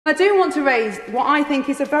I do want to raise what I think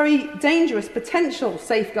is a very dangerous potential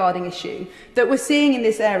safeguarding issue that we're seeing in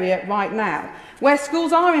this area right now, where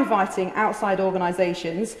schools are inviting outside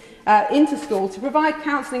organisations into school to provide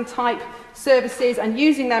counselling type services and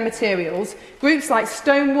using their materials, groups like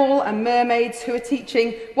Stonewall and Mermaids who are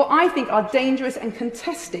teaching what I think are dangerous and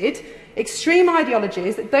contested extreme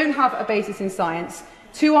ideologies that don't have a basis in science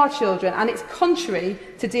to our children, and it's contrary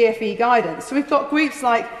to DfE guidance. So we've got groups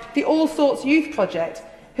like the All Sorts Youth Project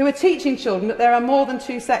who are teaching children that there are more than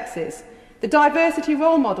two sexes, the Diversity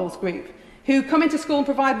Role Models group who come into school and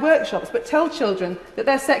provide workshops but tell children that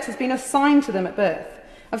their sex has been assigned to them at birth.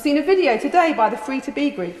 I've seen a video today by the Free to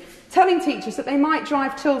Be group telling teachers that they might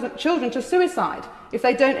drive children to suicide if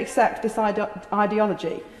they don't accept this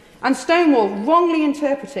ideology. And Stonewall wrongly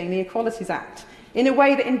interpreting the Equalities Act in a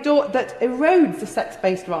way that erodes the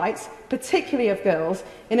sex-based rights, particularly of girls,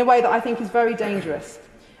 in a way that I think is very dangerous.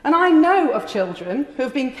 And I know of children who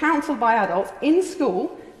have been counselled by adults in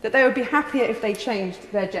school that they would be happier if they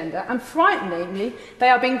changed their gender, and frighteningly, they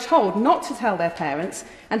are being told not to tell their parents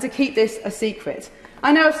and to keep this a secret.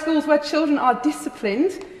 I know of schools where children are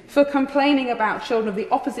disciplined for complaining about children of the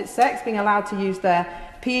opposite sex being allowed to use their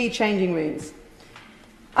PE changing rooms.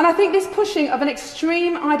 And I think this pushing of an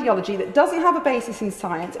extreme ideology that doesn't have a basis in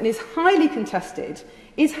science and is highly contested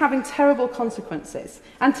is having terrible consequences,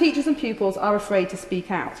 and teachers and pupils are afraid to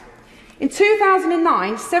speak out. In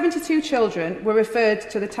 2009, 72 children were referred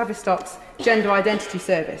to the Tavistock's Gender Identity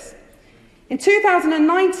Service. In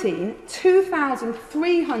 2019,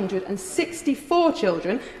 2,364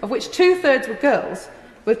 children, of which two-thirds were girls,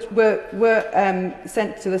 were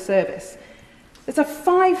sent to the service. There's a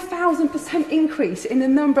 5,000% increase in the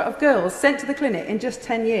number of girls sent to the clinic in just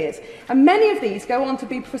 10 years. And many of these go on to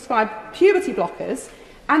be prescribed puberty blockers,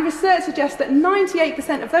 and research suggests that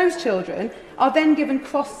 98% of those children are then given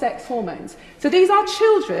cross-sex hormones. So these are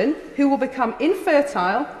children who will become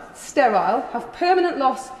infertile, sterile, have permanent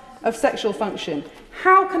loss of sexual function.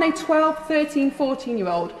 How can a 12, 13,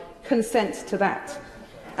 14-year-old consent to that?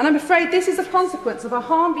 And I'm afraid this is a consequence of a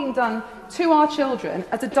harm being done to our children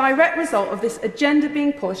as a direct result of this agenda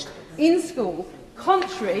being pushed in school,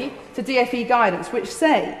 contrary to DfE guidance, which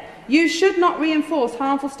say you should not reinforce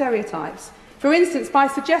harmful stereotypes, for instance by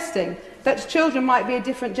suggesting that children might be a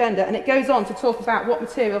different gender, and it goes on to talk about what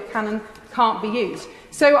material can and can't be used.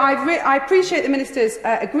 So I appreciate the Minister's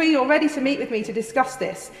agreed already to meet with me to discuss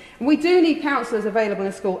this. And we do need counsellors available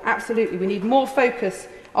in school, absolutely. We need more focus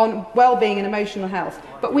on well-being and emotional health.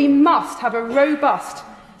 But we must have a robust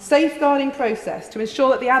safeguarding process to ensure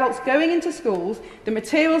that the adults going into schools, the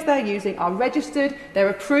materials they're using are registered, they're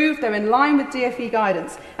approved, they're in line with DfE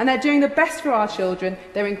guidance, and they're doing the best for our children,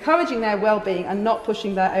 they're encouraging their well-being and not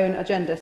pushing their own agenda.